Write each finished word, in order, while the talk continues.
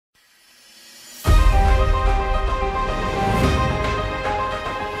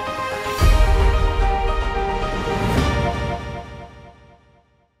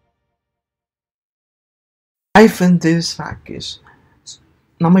Life in this Rakesh.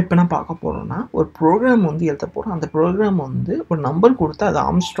 நம்ம இப்போ என்ன பார்க்க போகிறோம்னா ஒரு ப்ரோக்ராம் வந்து எழுத போகிறோம். அந்த ப்ரோக்ராம் வந்து ஒரு நம்பர் கொடுத்தா அது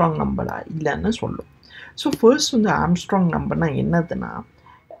ஆம்ஸ்ட்ராங் நம்பரா இல்லைன்னு சொல்லும். ஸோ ஃபர்ஸ்ட் வந்து ஆம்ஸ்ட்ராங் நம்பர்னா என்னதுன்னா,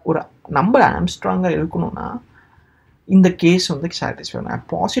 ஒரு நம்பர் ஆம்ஸ்ட்ராங்காக இருக்கணும்னா இந்த கேஸ் வந்து சாட்டிஸ்ஃபை பண்ணணும்.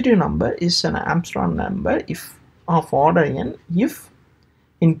 A positive number is an Armstrong number if of order n if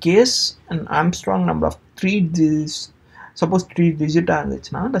in case an Armstrong number of 3 digits, suppose 3 digit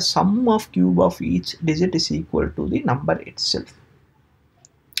இருந்துச்சுன்னா the sum of cube of each digit is equal to the number itself.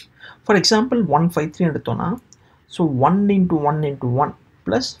 For example 153 எடுத்தோம்னா, so 1 into 1 into 1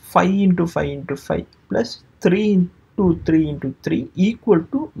 plus 5 into 5 into 5 plus 3 into 3 into 3 equal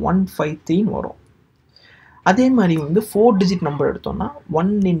to 153 வரும். அதே மாதிரி வந்து 4 digit number எடுத்தோம்னா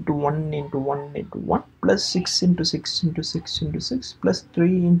 1 into 1 into 1 into 1 plus 6 into 6 into 6 into 6 plus 3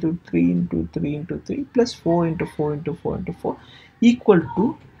 into 3 into 3 into 3 plus 4 into 4 into 4 into 4 equal to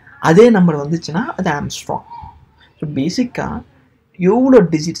அதே number வந்துச்சுன்னா அது Armstrong. So பேசிக்காக எவ்வளோ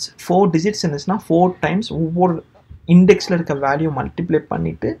டிஜிட்ஸ் 4 டிஜிட்ஸ் இருந்துச்சுன்னா 4 டைம்ஸ் ஒவ்வொரு இண்டெக்ஸில் இருக்க வேல்யூ மல்டிப்ளை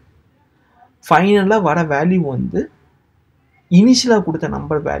பண்ணிவிட்டு ஃபைனலாக வர வேல்யூ வந்து இனிஷியலாக கொடுத்த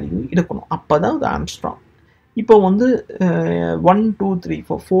நம்பர் வேல்யூ இருக்கணும். அப்போ தான் அது ஆம்ஸ்ட்ராங். இப்போ வந்து 1 2 3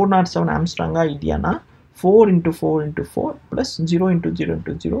 4 407 ஆம்ஸ்ட்ராங்காக இல்லையானா 4 into 4 into 4 plus 0 into 0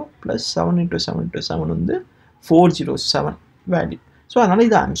 into 0 plus 7 into 7 into 7 வந்து 407 வேல்யூ. ஸோ அதனால்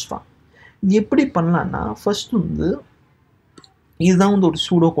இது ஆம்ஸ்ட்ராங். இது எப்படி பண்ணலான்னா ஃபர்ஸ்ட் வந்து இதுதான் வந்து ஒரு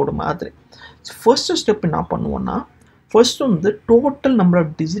சூடோ கோடு மாதிரி. ஃபர்ஸ்ட் ஸ்டெப் என்ன பண்ணுவோன்னா, ஃபர்ஸ்ட் வந்து டோட்டல் நம்பர்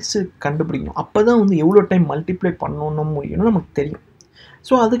ஆஃப் டிஜிட்ஸு கண்டுபிடிக்கணும். அப்போ தான் வந்து எவ்வளோ டைம் மல்டிப்ளை பண்ணணும்னு முடியும்னு நமக்கு தெரியும்.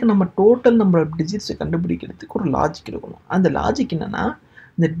 ஸோ அதுக்கு நம்ம டோட்டல் நம்பர் ஆஃப் டிஜிட்ஸை கண்டுபிடிக்கிறதுக்கு ஒரு லாஜிக் இருக்கணும். அந்த லாஜிக் என்னென்னா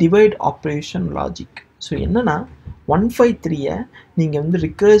இந்த டிவைட் ஆப்ரேஷன் லாஜிக். ஸோ என்னென்னா 153 நீங்கள் வந்து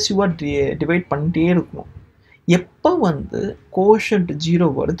ரிகர்சிவாக டிவைட் பண்ணிட்டே இருக்கணும். எப்போ வந்து கோஷன்ட் 0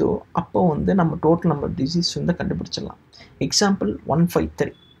 வருதோ அப்போ வந்து நம்ம டோட்டல் நம்பர் டிஜிட்ஸ் வந்து கண்டுபிடிச்சிடலாம். எக்ஸாம்பிள்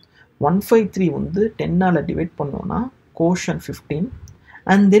 153 வந்து 10ஆல் டிவைட் பண்ணோன்னா கோஷன்ட் 15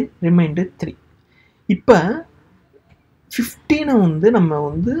 அண்ட் தென் ரிமைண்டர் 3. இப்போ 15 வந்து நம்ம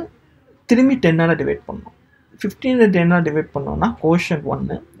வந்து திரும்பி 10ஆல் டிவைட் பண்ணோம். 15 10ஆல் டிவைட் பண்ணோன்னா கோஷன்ட்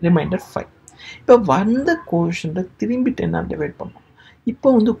 1 ரிமைண்டர் 5. இப்போ வந்த கோஷன்ட்டை திரும்பி 10ஆல் டிவைட் பண்ணோம். இப்போ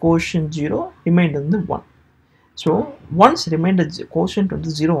வந்து கோஷன்ட் 0 ரிமைண்டர் வந்து 1. ஸோ ஒன்ஸ் ரிமைண்டர் கோஷன்ட்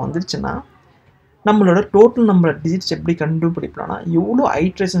வந்து 0 வந்துருச்சுன்னா நம்மளோட டோட்டல் நம்பர் டிஜிட்ஸ் எப்படி கண்டுபிடிப்பலாம்னா எவ்வளோ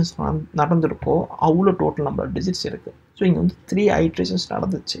ஐட்ரேஷன்ஸ் நடந்திருக்கோ அவ்வளோ டோட்டல் நம்பர் டிஜிட்ஸ் இருக்குது. ஸோ இங்கே வந்து 3 ஐட்ரேஷன்ஸ்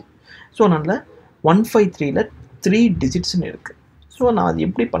நடந்துச்சு. ஸோ அதனால் 153ல் 3 டிஜிட்ஸ்னு இருக்குது. ஸோ நான் அது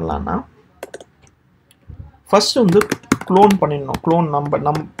எப்படி பண்ணலான்னா ஃபஸ்ட்டு வந்து க்ளோன் பண்ணிடணும். க்ளோன் நம்பர்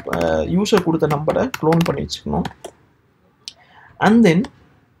யூஸர் கொடுத்த நம்பரை க்ளோன் பண்ணி வச்சுக்கணும். And then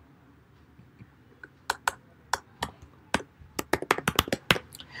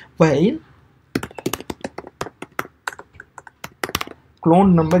while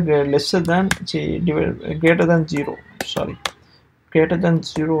clone number lesser than greater than 0 greater than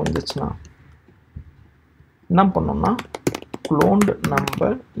 0 வந்துச்சுன்னா என்ன பண்ணோம்னா cloned number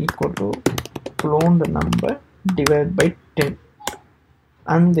equal to cloned number divided by 10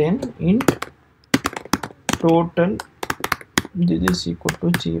 and then int total digits equal to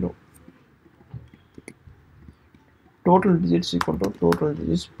 0. Total digits equal to total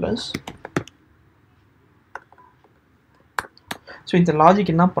digits plus. So இந்த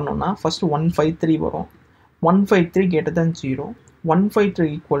logic என்ன பண்ணோம்னா first 153 வரும். 153 greater than 0. 153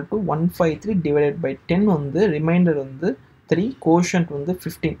 equal to 153 divided by 10 வந்து reminder வந்து 3 quotient வந்து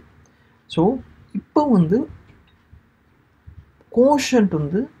 15. So இப்போ வந்து quotient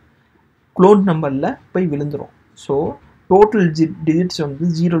வந்து க்ளோன் நம்பரில் போய் விழுந்துடும். ஸோ டோட்டல் டிஜிட்ஸ் வந்து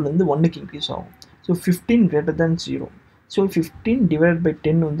 0லேருந்து 1க்கு இன்க்ரீஸ் ஆகும். So 15 greater than 0. So 15 divided by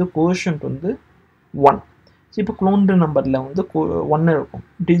 10 வந்து கோஷன்ட் வந்து 1. ஸோ இப்போ க்ளோன்டு நம்பரில் வந்து 1 இருக்கும்.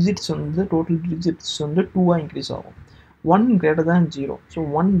 டிஜிட்ஸ் வந்து டோட்டல் டிஜிட்ஸ் வந்து 2ஆக இன்க்ரீஸ் ஆகும். 1 greater than 0. So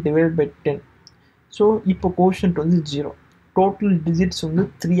 1 divided by 10. So இப்போ கோஷன்ட் வந்து 0. டோட்டல் டிஜிட்ஸ் வந்து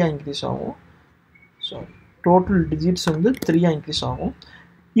 3ஆக இன்க்ரீஸ் ஆகும். டோட்டல் டிஜிட்ஸ் வந்து 3ஆக இன்க்ரீஸ் ஆகும்.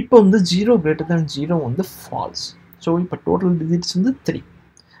 இப்போ வந்து 0 greater than 0 வந்து ஃபால்ஸ். ஸோ இப்போ டோட்டல் டிஜிட்ஸ் வந்து 3.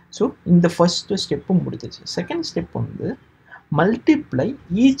 ஸோ இந்த ஃபஸ்ட்டு ஸ்டெப்பும் முடிஞ்சிச்சு. செகண்ட் ஸ்டெப் வந்து multiply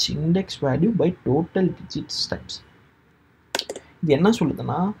each index value by total digits times. இது என்ன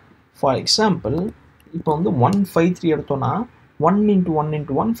சொல்லுதுன்னா ஃபார் எக்ஸாம்பிள் இப்போ வந்து 153 எடுத்தோன்னா 1 into 1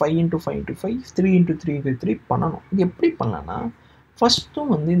 into 1 5 into 5 into 5 3 into 3 into 3 பண்ணணும். இது எப்படி பண்ணலான்னா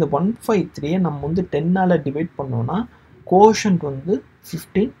ஃபஸ்ட்டும் வந்து இந்த 153 நம்ம வந்து 10ஆல் டிவைட் பண்ணோன்னா கோஷன்ட் வந்து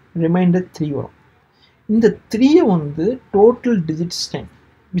 15 ரிமைண்டர் 3 வரும். இந்த 3 வந்து total digits time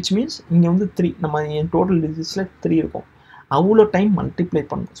which means இங்கே வந்து 3 நம்ம டோட்டல் டிஜிட்ஸில் 3 இருக்கும். அவ்வளோ டைம் மல்டிப்ளை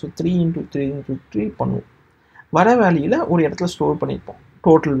பண்ணும். ஸோ 3 into 3 into 3 பண்ணுவோம். வர வேல்யூவில் ஒரு இடத்துல ஸ்டோர் பண்ணியிருப்போம்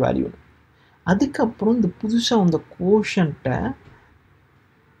டோட்டல் வேல்யூ. அதுக்கப்புறம் இந்த புதுசாக அந்த கோஷன்ட்டை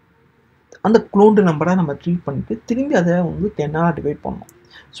அந்த க்ளோன்டு நம்பரை நம்ம ட்ரீட் பண்ணிட்டு திரும்பி அதை வந்து 10ஆல் டிவைட் பண்ணோம்.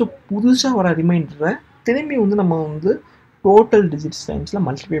 ஸோ புதுசாக வர ரிமைண்டரை திரும்பி வந்து நம்ம வந்து டோட்டல் டிஜிட்ஸ் டைம்ஸில்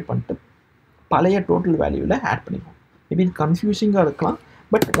மல்டிப்ளை பண்ணிட்டு பழைய டோட்டல் வேல்யூவில் ஆட் பண்ணிடுவோம். மேபி இது கன்ஃபியூசிங்காக இருக்கலாம்,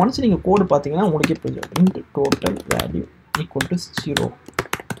 பட் ஒன்ஸ் நீங்கள் கோடு பார்த்தீங்கன்னா உங்களுக்கே புரியும். Int total value equal to 0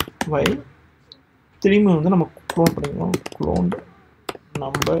 while திரும்பி வந்து நம்ம க்ளோன் பண்ணிக்கணும். Cloned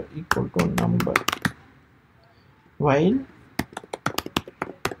number equal to number while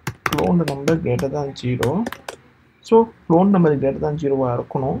cloned number greater than 0. So cloned number greater than 0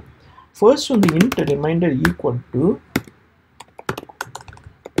 இருக்கணும். First வந்து int remainder equal to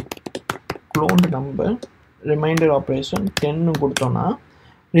cloned number remainder operation 10 கொடுத்தோம்னா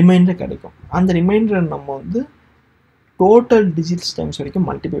remainder கிடைக்கும். அந்த remainder நம்ம வந்து total digits times வரைக்கும்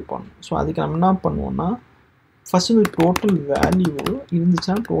multiply பண்ணணும். ஸோ அதுக்கு நம்ம என்ன பண்ணுவோம்னா ஃபர்ஸ்ட் வந்து total value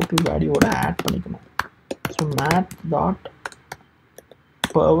இருந்துச்சுன்னா total வேல்யூவோட ஆட் பண்ணிக்கணும். So math dot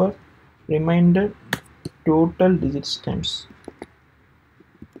power remainder total digits times.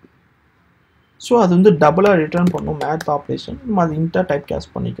 So அது வந்து டபுளாக ரிட்டர்ன் பண்ணும் மேத் ஆப்ரேஷன். நம்ம அது இன்ட்டாக டைப்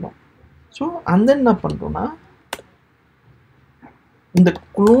கேஸ்ட் பண்ணிக்கிறோம். ஸோ அந்த என்ன பண்ணுறோன்னா இந்த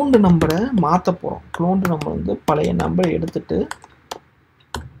க்ளோன்டு நம்பரை மாற்ற போகிறோம். க்ளோன்டு நம்பர் வந்து பழைய நம்பரை எடுத்துட்டு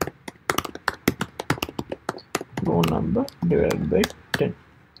clone number divide by 10.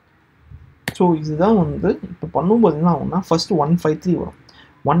 So இதுதான் வந்து இப்போ பண்ணும்போது என்ன ஆகும்னா ஃபஸ்ட்டு 153 வரும்.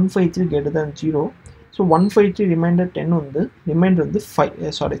 153 greater than 0. So 153 remainder 10 வந்து remainder வந்து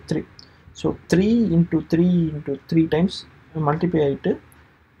 3. So 3 into 3 into 3 times multiply ஆகிட்டு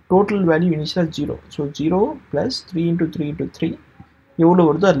total value initial 0. So 0 plus 3 into 3 into 3 எவ்வளோ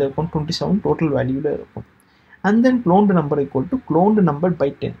வருதோ அதில் இருக்கும் 27 total வேல்யூவில் இருக்கும். And then cloned number equal to cloned number by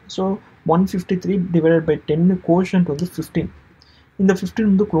 10. So 153 divided by 10 quotient வந்து 15. இந்த 15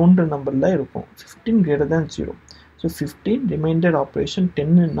 வந்து cloned numberல இருக்கும். 15 greater than 0. So 15 remainder operation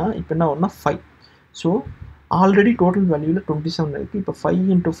 10 னா இப்போ என்ன வரும்னா 5. ஸோ ஆல்ரெடி டோட்டல் வேல்யூவில் 27 இருக்குது. இப்போ 5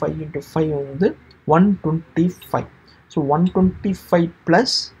 into 5 into 5 வந்து 125. ஸோ 125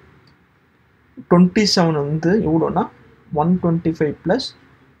 ப்ளஸ் 27 வந்து எவ்வளோனா 125 ப்ளஸ்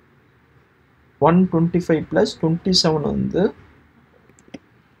 27 வந்து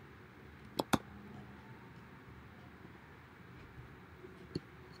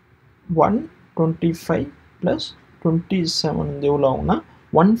 125 ப்ளஸ் 27 வந்து எவ்வளோ ஆகும்னா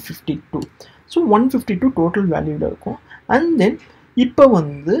 152. ஸோ 152 டோட்டல் வேல்யூவில் இருக்கும். அண்ட் தென் இப்போ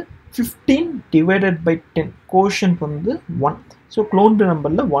வந்து 15 டிவைடட் பை 10 கோஷன்ட் வந்து 1. ஸோ க்ளோன்டு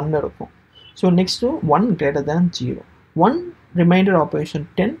நம்பரில் 1 இருக்கும். So next 1 greater than 0. 1 reminder operation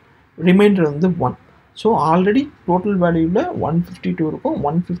 10 reminder வந்து 1. ஸோ ஆல்ரெடி டோட்டல் வேல்யூவில் 152 இருக்கும்.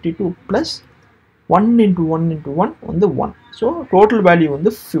 152 ப்ளஸ் 1 into 1 into 1 வந்து 1. ஸோ டோட்டல் வேல்யூ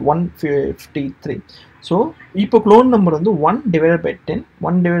வந்து 153. ஸோ இப்போ க்ளோன் நம்பர் வந்து 1 divided by 10.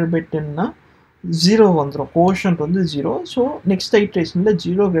 1 divided by 10னா 0 வந்துடும். கோஷன்ட் வந்து 0. ஸோ நெக்ஸ்ட் ஐட்ரேஷனில்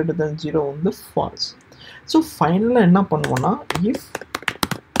 0 greater than 0 வந்து ஃபால்ஸ். ஸோ ஃபைனலாக என்ன பண்ணுவோன்னா if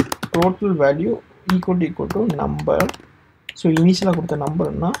total value equal to number. So இனிஷியலாக கொடுத்த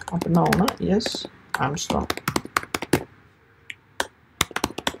நம்பர்னா அப்படின்னா ஆகுனா S Armstrong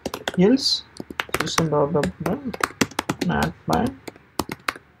else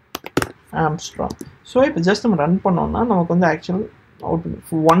Armstrong. So இப்போ ஜஸ்ட் நம்ம ரன் பண்ணோம்னா நமக்கு வந்து ஆக்சுவல்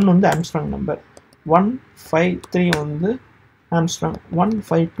அவுட்புட் 1 வந்து Armstrong நம்பர், 153 வந்து Armstrong,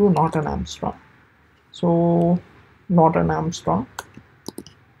 152 not an Armstrong. So not an Armstrong.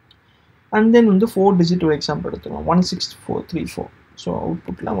 And then வந்து 4 டிஜிட் ஒரு எக்ஸாம்பிள் எடுத்துக்கலாம். 16434. ஸோ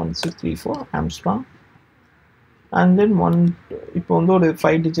அவுட்புட்டில் 1634 Armstrong. அண்ட் தென் இப்போ வந்து ஒரு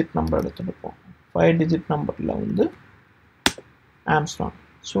 5 டிஜிட் நம்பர் எடுத்துருப்போம். 5 டிஜிட் நம்பரில் வந்து Armstrong.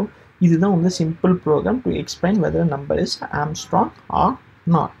 ஸோ இதுதான் வந்து simple program to explain whether a number is Armstrong or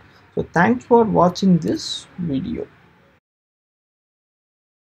not. So thanks for watching this video.